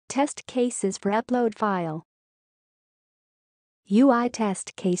Test cases for upload file. UI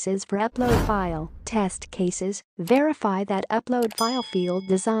test cases for upload file. Test cases verify that upload file field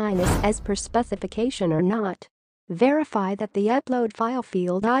design is as per specification or not. Verify that the upload file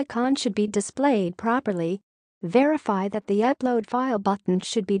field icon should be displayed properly. Verify that the upload file button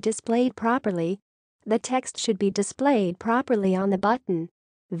should be displayed properly. The text should be displayed properly on the button.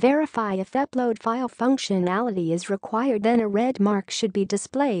 Verify if upload file functionality is required, then a red mark should be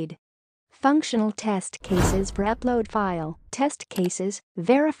displayed. Functional test cases for upload file. Test cases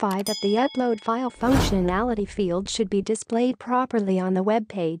verify that the upload file functionality field should be displayed properly on the web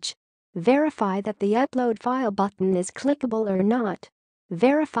page. Verify that the upload file button is clickable or not.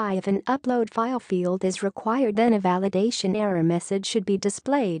 Verify if an upload file field is required, then a validation error message should be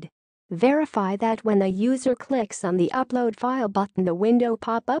displayed. Verify that when the user clicks on the upload file button, the window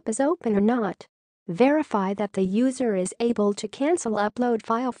pop-up is open or not. Verify that the user is able to cancel upload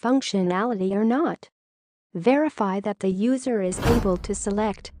file functionality or not. Verify that the user is able to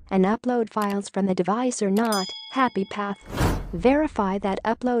select and upload files from the device or not. Happy path. Verify that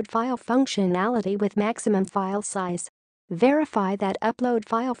upload file functionality with maximum file size. Verify that upload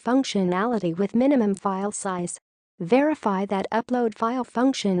file functionality with minimum file size. Verify that upload file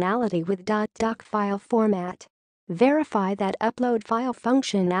functionality with .doc file format. Verify that upload file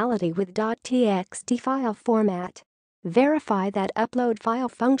functionality with .txt file format. Verify that upload file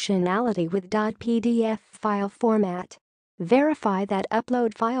functionality with .pdf file format. Verify that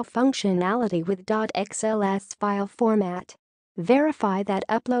upload file functionality with .xls file format. Verify that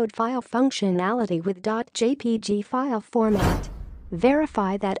upload file functionality with .jpg file format.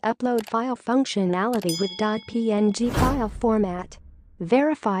 Verify that upload file functionality with .png file format.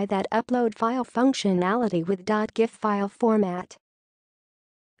 Verify that upload file functionality with .gif file format.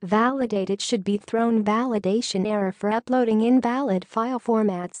 Validated should be thrown validation error for uploading invalid file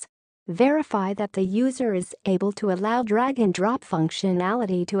formats. Verify that the user is able to allow drag and drop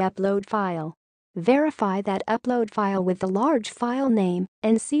functionality to upload file. Verify that upload file with the large file name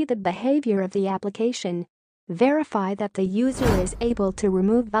and see the behavior of the application. Verify that the user is able to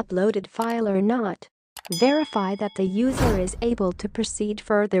remove uploaded file or not. Verify that the user is able to proceed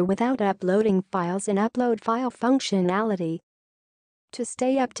further without uploading files in upload file functionality. To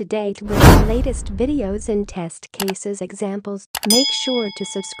stay up to date with the latest videos and test cases examples, make sure to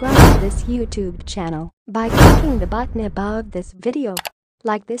subscribe to this YouTube channel by clicking the button above this video.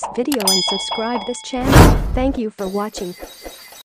 Like this video and subscribe this channel. Thank you for watching.